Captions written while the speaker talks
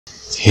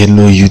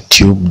Hello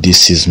YouTube,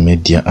 this is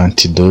Media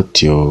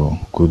Antidote, your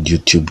good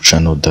YouTube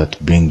channel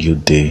that bring you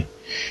the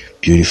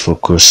beautiful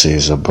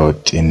courses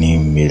about any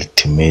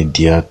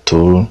multimedia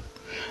tool.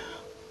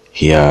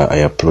 Here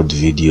I upload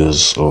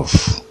videos of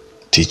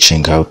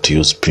teaching how to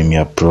use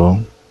Premiere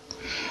Pro,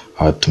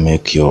 how to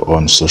make your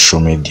own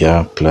social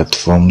media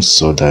platforms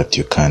so that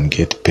you can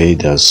get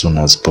paid as soon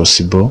as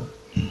possible.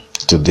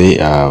 Today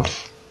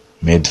I've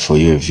made for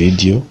you a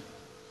video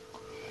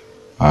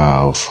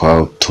of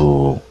how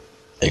to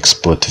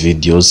export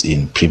videos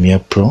in Premiere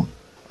Pro,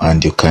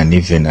 and you can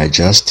even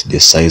adjust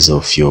the size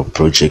of your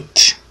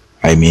project,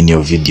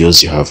 your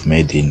videos you have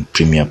made in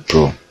Premiere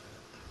Pro.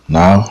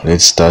 Now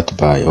let's start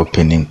by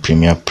opening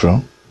Premiere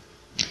Pro.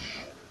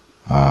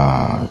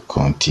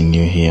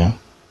 Continue here.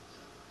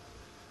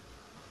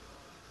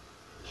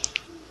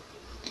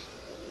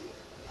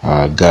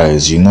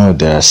 Guys, you know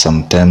there are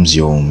sometimes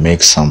you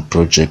make some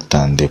project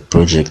and the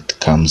project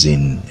comes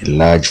in a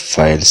large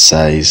file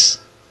size,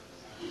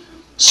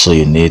 so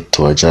you need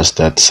to adjust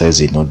that size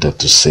in order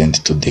to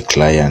send to the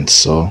client.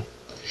 So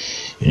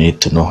you need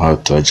to know how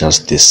to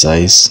adjust the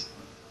size,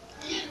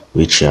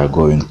 which you are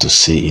going to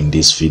see in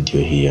this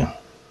video here.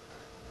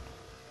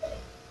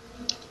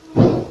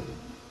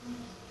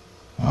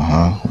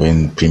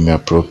 When Premiere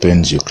Pro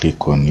opens, you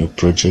click on new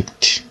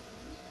project.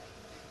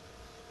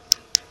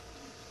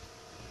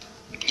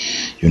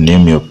 You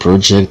name your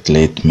project.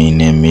 Let me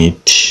name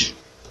it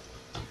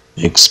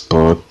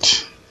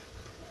export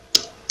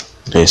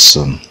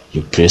lesson.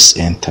 You press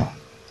enter.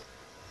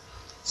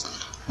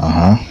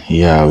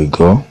 Here we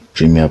go.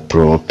 Premiere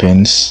Pro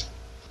opens.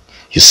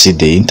 You see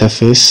the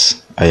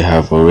interface. I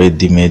have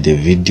already made a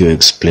video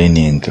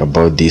explaining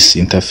about this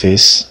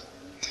interface,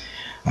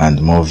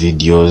 and more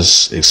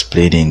videos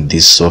explaining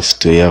this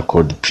software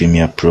called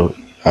Premiere Pro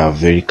are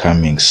very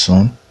coming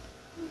soon.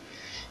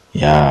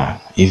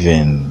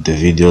 Even the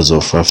videos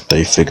of After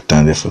Effects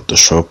and the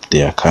Photoshop,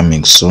 they are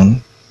coming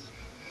soon.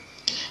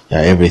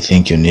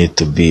 Everything you need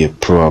to be a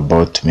pro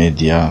about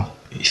media.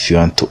 If you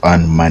want to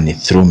earn money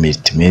through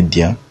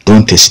multimedia,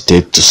 don't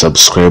hesitate to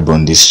subscribe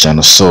on this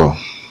channel. So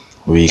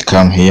we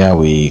come here,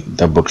 we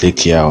double click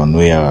here on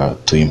where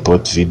to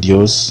import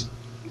videos.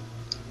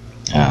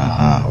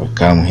 We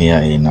come here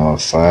in our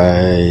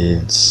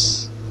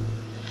files.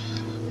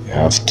 We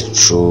have to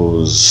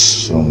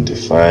choose from the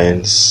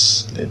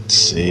files. Let's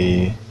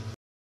see.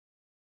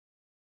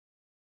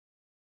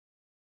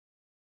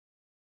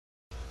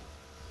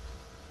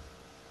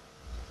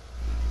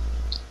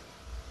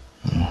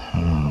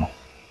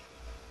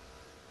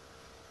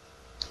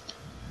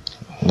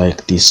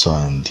 Like this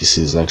one. This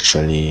is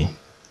actually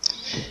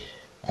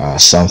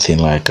something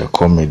like a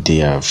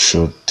comedy I've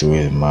shot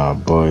with my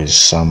boys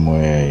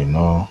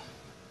somewhere,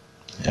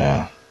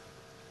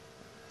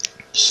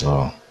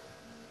 So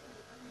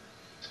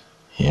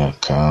here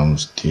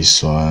comes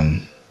this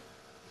one.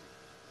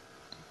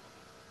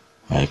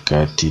 I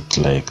cut it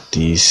like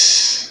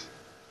this.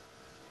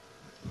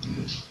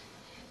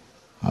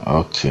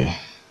 Okay,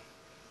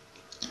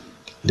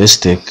 let's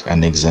take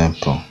an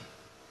example.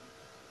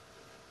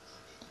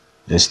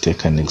 Let's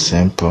take an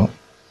example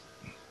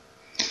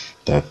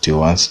that you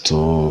want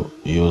to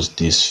use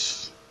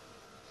this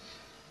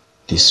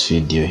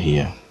video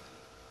here.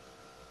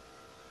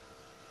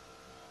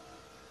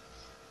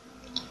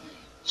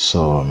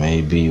 So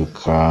maybe you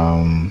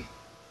come,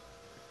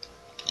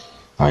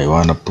 I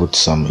want to put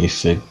some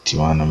effect, you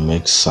want to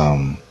make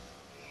some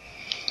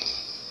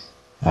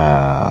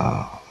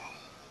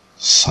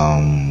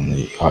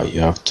you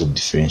have to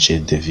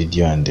differentiate the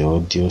video and the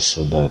audio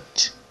so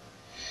that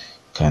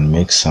you can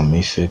make some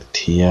effect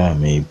here.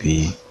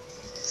 Maybe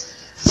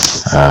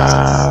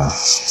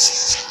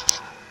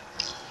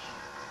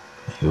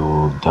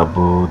you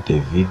double the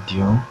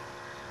video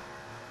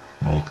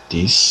like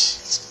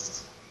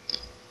this,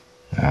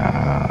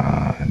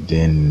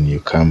 then you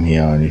come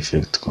here on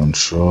effect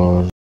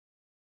control,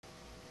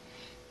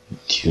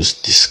 reduce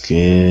the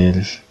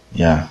scale,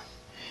 you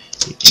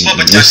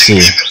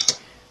see,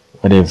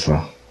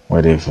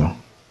 whatever.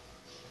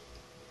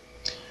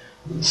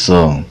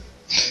 So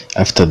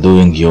after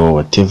doing your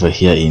whatever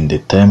here in the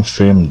time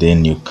frame,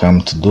 then you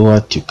come to do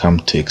what? You come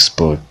to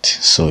export.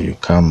 So you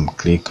come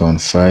click on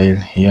file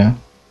here.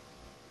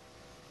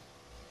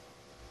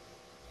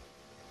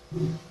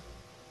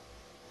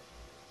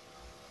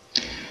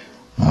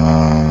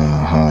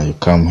 You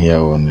come here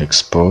on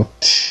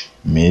export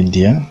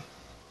media.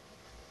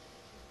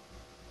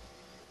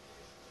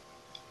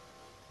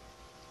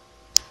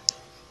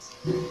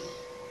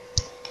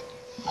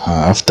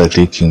 After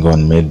clicking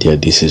on media,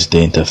 this is the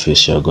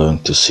interface you are going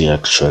to see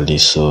actually.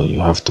 So you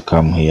have to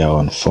come here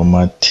on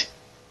format.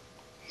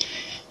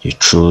 You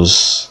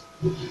choose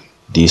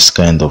this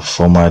kind of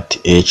format,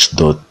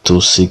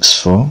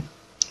 H.264.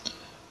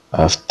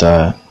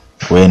 After,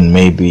 when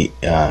maybe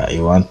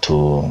you want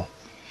to,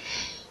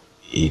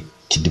 it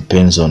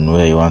depends on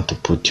where you want to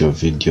put your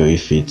video.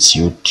 If it's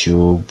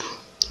YouTube,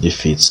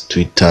 if it's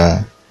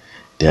Twitter,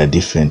 there are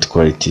different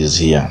qualities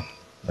here.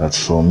 But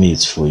for me,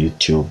 it's for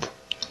YouTube.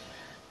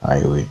 I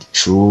will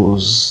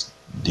choose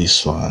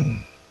this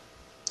one.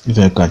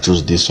 Even you can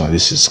choose this one.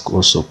 This is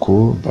also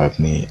cool, but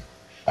me,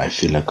 I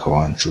feel like I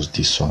want to choose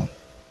this one.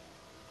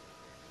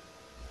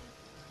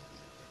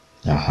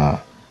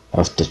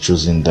 After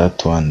choosing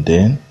that one,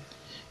 then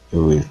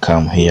you will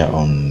come here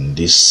on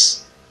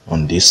this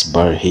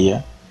bar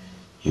here.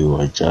 You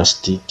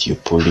adjust it, you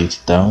pull it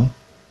down,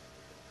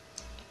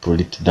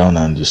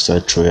 and you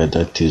search where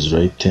that is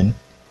written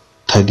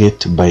target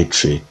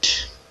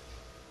bitrate.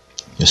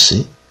 You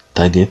see,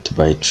 target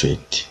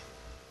bitrate.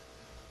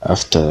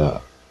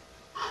 After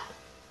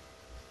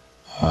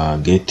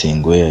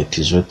getting where it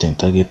is written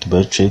target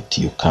bitrate,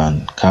 you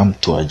can come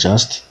to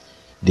adjust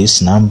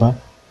this number.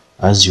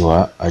 As you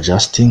are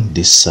adjusting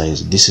this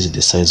size, this is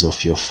the size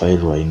of your file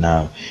right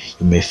now.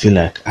 You may feel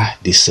like,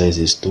 this size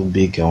is too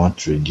big, I want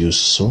to reduce.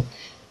 So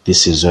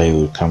this is why you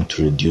will come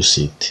to reduce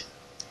it.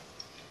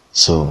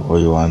 So all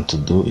you want to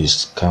do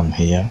is come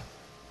here,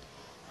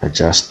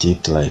 adjust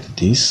it like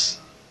this.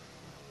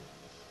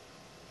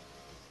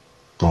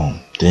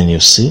 Boom. Then you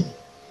see,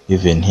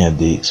 even here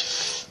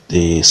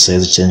the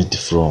size changed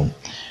from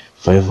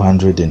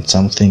 500 and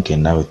something,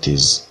 and now it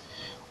is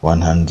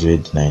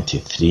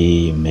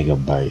 193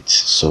 megabytes.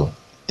 So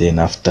then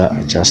after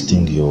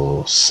adjusting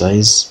your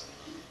size,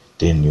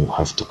 then you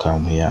have to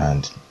come here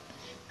and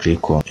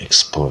click on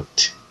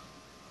export.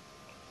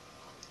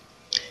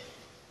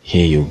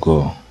 Here you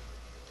go.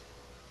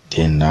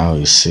 Then now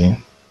you see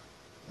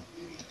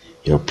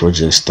your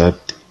project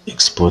start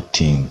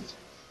exporting